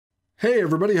Hey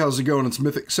everybody, how's it going? It's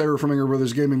MythicSeru from Angry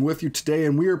Brothers Gaming with you today,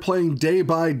 and we are playing Day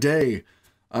by Day.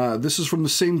 This is from the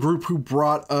same group who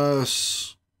brought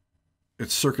us...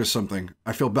 It's Circus something.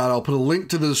 I feel bad. I'll put a link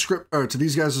to the to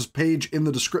these guys' page in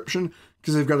the description,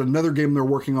 because they've got another game they're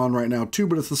working on right now too,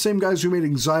 but it's the same guys who made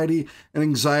Anxiety and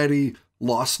Anxiety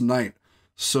Lost Night.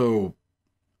 So,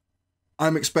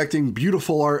 I'm expecting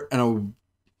beautiful art and a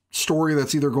story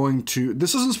that's either going to...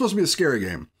 This isn't supposed to be a scary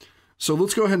game. So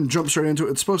let's go ahead and jump straight into it.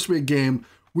 It's supposed to be a game.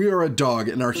 We are a dog,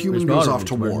 and our human goes off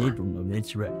to war.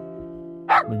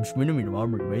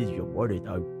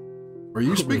 Are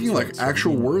you speaking like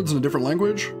actual words in a different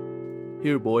language?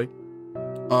 Here, boy.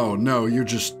 Oh, no, you're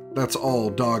just... That's all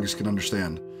dogs can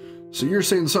understand. So you're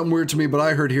saying something weird to me, but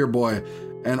I heard here, boy.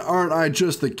 And aren't I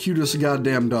just the cutest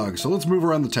goddamn dog? So let's move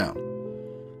around the town.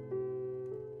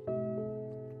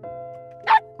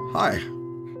 Hi.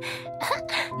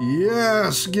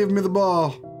 Yes, give me the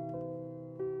ball.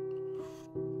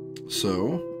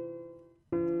 So,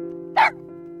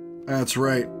 that's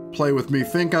right. Play with me.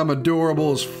 Think I'm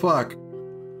adorable as fuck.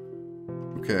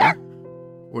 Okay.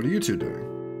 What are you two doing?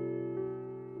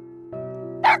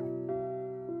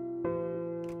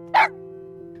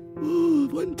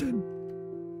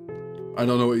 I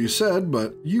don't know what you said,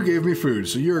 but you gave me food,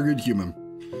 so you're a good human.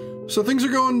 So things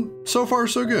are going so far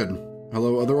so good.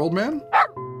 Hello, other old man?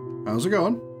 How's it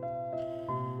going?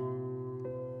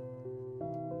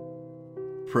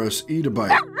 Press E to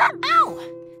bite. Ow!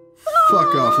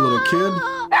 Fuck off, little kid.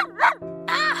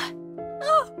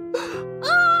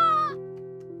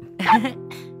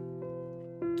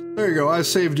 There you go, I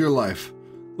saved your life.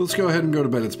 Let's go ahead and go to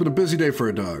bed. It's been a busy day for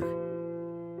a dog.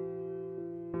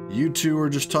 You two are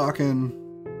just talking.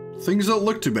 Things don't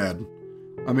look too bad.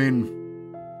 I mean...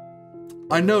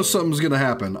 I know something's gonna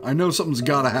happen. I know something's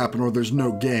gotta happen or there's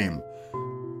no game.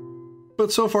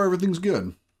 But so far everything's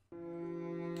good.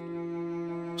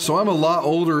 So I'm a lot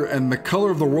older and the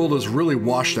color of the world is really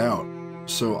washed out.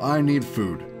 So I need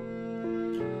food.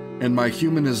 And my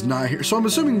human is not here. So I'm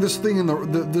assuming this thing in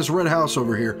this red house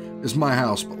over here is my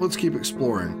house. But let's keep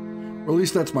exploring. Or at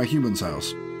least that's my human's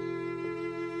house.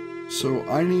 So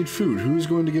I need food. Who's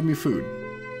going to give me food?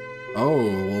 Oh,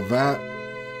 well that...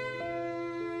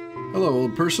 Hello,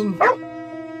 old person.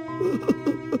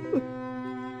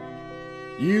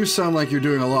 You sound like you're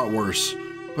doing a lot worse,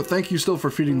 but thank you still for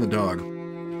feeding the dog.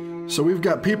 So we've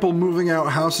got people moving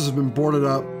out, houses have been boarded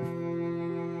up.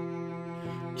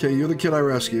 Okay, you're the kid I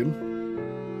rescued.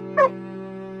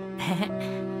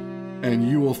 And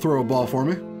you will throw a ball for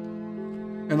me.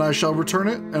 And I shall return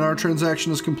it, and our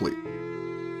transaction is complete.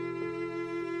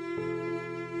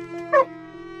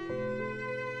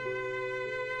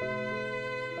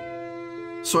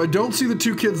 So I don't see the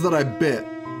two kids that I bit.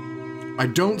 I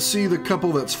don't see the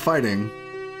couple that's fighting.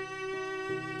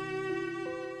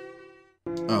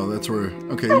 Oh, that's where...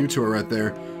 Okay, you two are right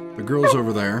there. The girl's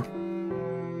over there.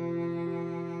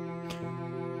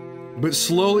 But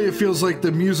slowly it feels like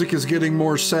the music is getting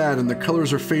more sad and the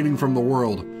colors are fading from the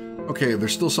world. Okay,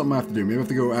 there's still something I have to do. Maybe I have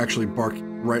to go actually bark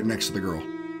right next to the girl.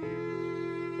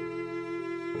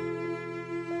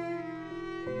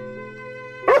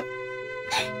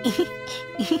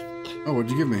 Oh,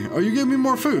 what'd you give me? Oh, you gave me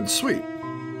more food. Sweet.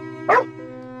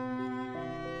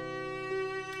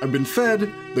 I've been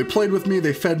fed, they played with me,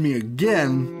 they fed me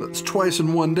again. That's twice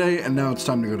in one day, and now it's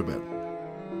time to go to bed.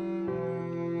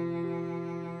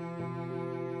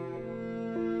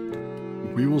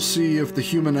 We will see if the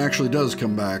human actually does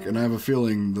come back, and I have a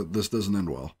feeling that this doesn't end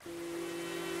well.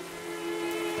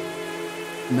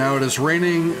 Now it is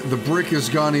raining, the brick has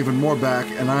gone even more back,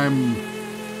 and I'm...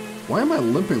 Why am I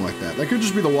limping like that? That could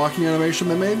just be the walking animation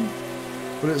they made.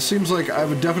 But it seems like I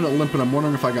have a definite limp and I'm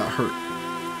wondering if I got hurt.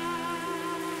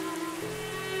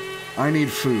 I need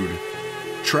food.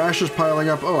 Trash is piling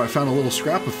up. Oh, I found a little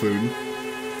scrap of food.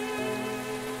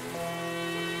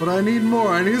 But I need more.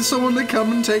 I need someone to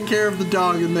come and take care of the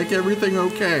dog and make everything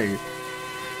okay.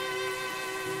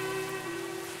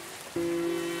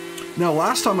 Now,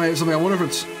 last time I ate something, I wonder if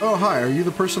it's... Oh, hi. Are you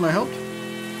the person I helped?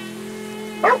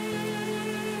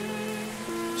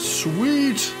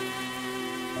 Sweet!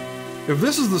 If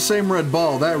this is the same red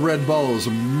ball, that red ball is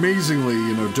amazingly,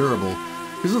 you know, durable.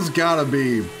 Because it's gotta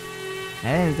be...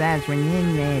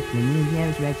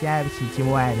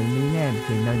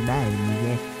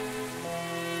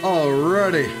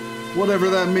 Alrighty. Whatever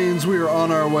that means, we are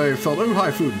on our way. Oh, hi,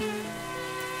 food.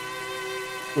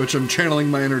 Which I'm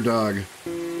channeling my inner dog.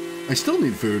 I still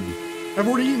need food. I've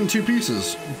already eaten 2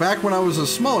 pieces. Back when I was a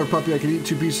smaller puppy, I could eat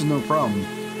 2 pieces no problem.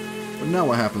 But now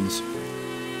what happens?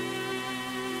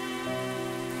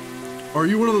 Are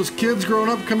you one of those kids growing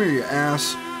up? Come here, you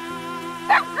ass.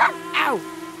 Ow!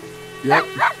 Yep.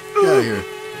 Get out of here.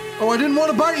 Oh, I didn't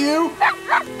want to bite you!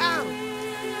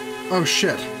 Oh,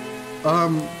 shit.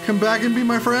 Come back and be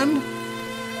my friend?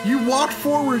 You walked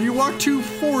forward. You walked too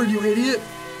forward, you idiot.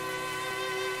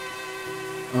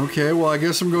 Okay, well, I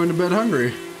guess I'm going to bed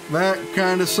hungry. That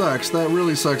kind of sucks. That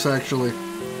really sucks, actually.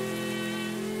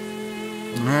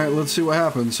 Alright, let's see what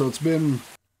happens. So it's been...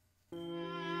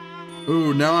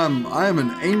 Ooh, now I am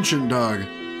an ancient dog.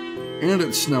 And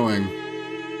it's snowing.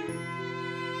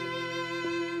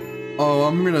 Oh,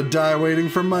 I'm gonna die waiting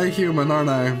for my human, aren't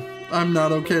I? I'm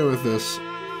not okay with this.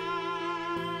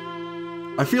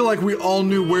 I feel like we all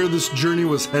knew where this journey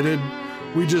was headed.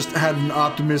 We just had an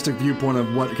optimistic viewpoint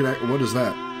of what is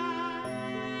that?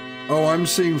 Oh, I'm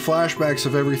seeing flashbacks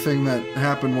of everything that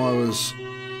happened while I was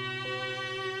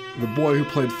the boy who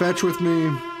played fetch with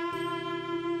me.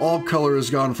 All color is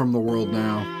gone from the world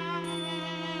now.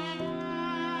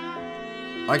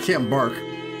 I can't bark.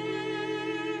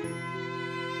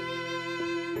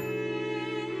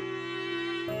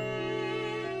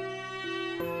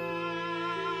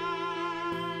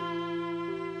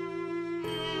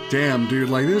 Damn, dude,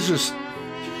 like, this just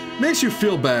makes you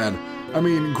feel bad. I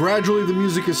mean, gradually the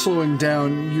music is slowing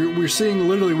down. We're seeing,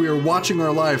 literally, we are watching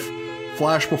our life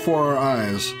flash before our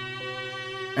eyes.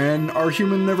 And our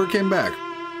human never came back.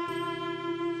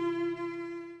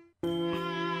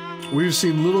 We've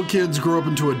seen little kids grow up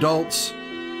into adults.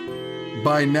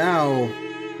 By now,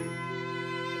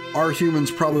 our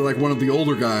human's probably like one of the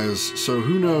older guys, so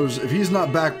who knows, if he's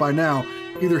not back by now,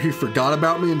 either he forgot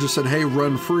about me and just said, hey,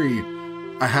 run free,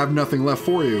 I have nothing left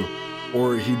for you,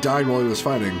 or he died while he was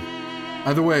fighting.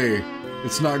 Either way,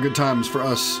 it's not good times for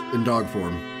us in dog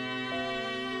form.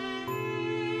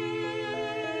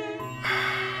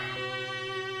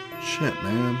 Shit,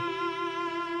 man.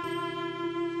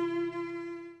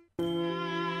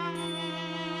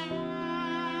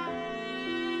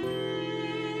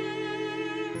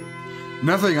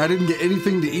 Nothing. I didn't get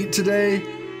anything to eat today.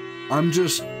 I'm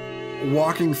just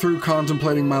walking through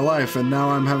contemplating my life, and now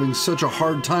I'm having such a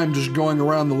hard time just going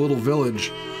around the little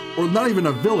village. Or not even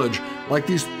a village, like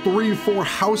these 3-4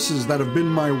 houses that have been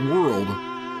my world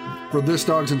for this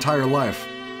dog's entire life.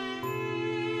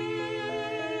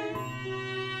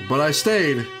 But I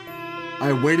stayed.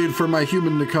 I waited for my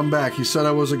human to come back. He said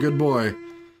I was a good boy.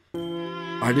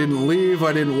 I didn't leave,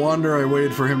 I didn't wander, I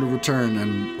waited for him to return,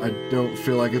 and I don't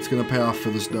feel like it's gonna pay off for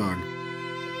this dog.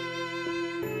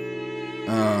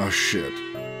 Oh, shit.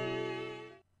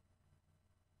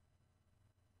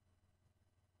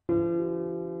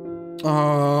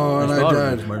 Oh, and I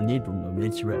died.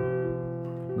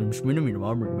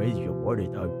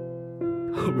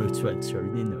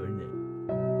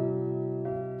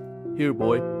 Here,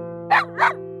 boy.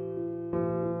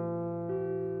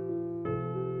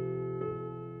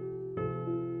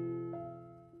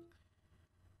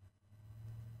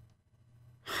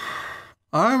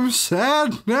 I'm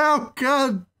sad now,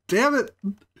 god damn it.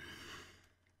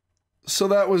 So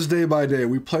that was day by day.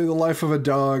 We play the life of a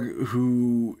dog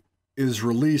who is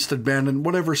released, abandoned,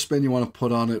 whatever spin you want to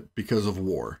put on it because of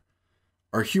war.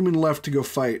 Our human left to go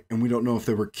fight, and we don't know if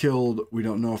they were killed. We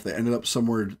don't know if they ended up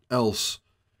somewhere else.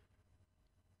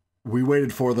 We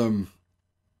waited for them.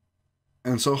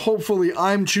 And so hopefully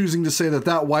I'm choosing to say that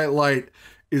that white light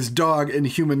is dog and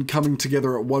human coming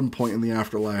together at one point in the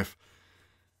afterlife.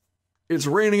 It's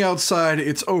raining outside,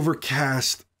 it's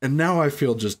overcast, and now I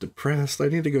feel just depressed. I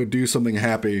need to go do something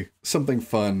happy, something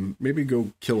fun, maybe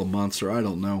go kill a monster, I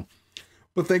don't know.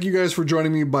 But thank you guys for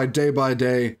joining me by day.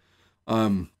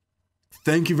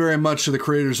 Thank you very much to the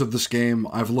creators of this game.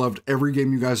 I've loved every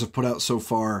game you guys have put out so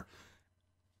far,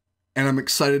 and I'm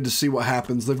excited to see what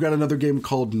happens. They've got another game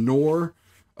called Noir,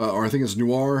 or I think it's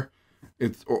Noir.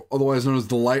 It's otherwise known as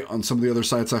The Light on some of the other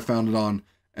sites I found it on.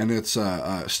 And it's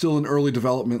still in early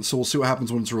development, so we'll see what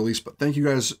happens when it's released. But thank you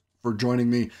guys for joining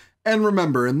me. And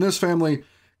remember, in this family,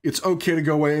 it's okay to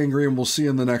go away angry, and we'll see you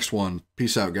in the next one.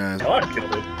 Peace out, guys. Oh, I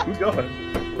killed it. Who's going?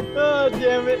 Oh,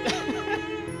 damn it.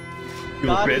 You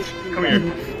little bitch. Come here.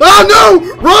 Oh, no!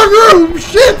 Wrong room!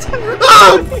 Shit!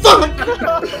 Oh, fuck!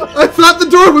 I thought the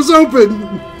door was open!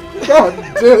 God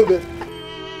damn it.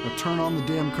 Now turn on the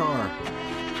damn car.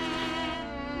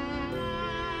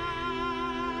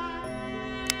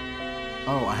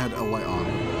 Oh, I had a light on.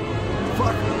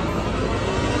 Fuck!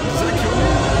 Does that kill me?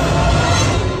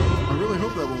 I really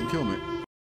hope that won't kill me.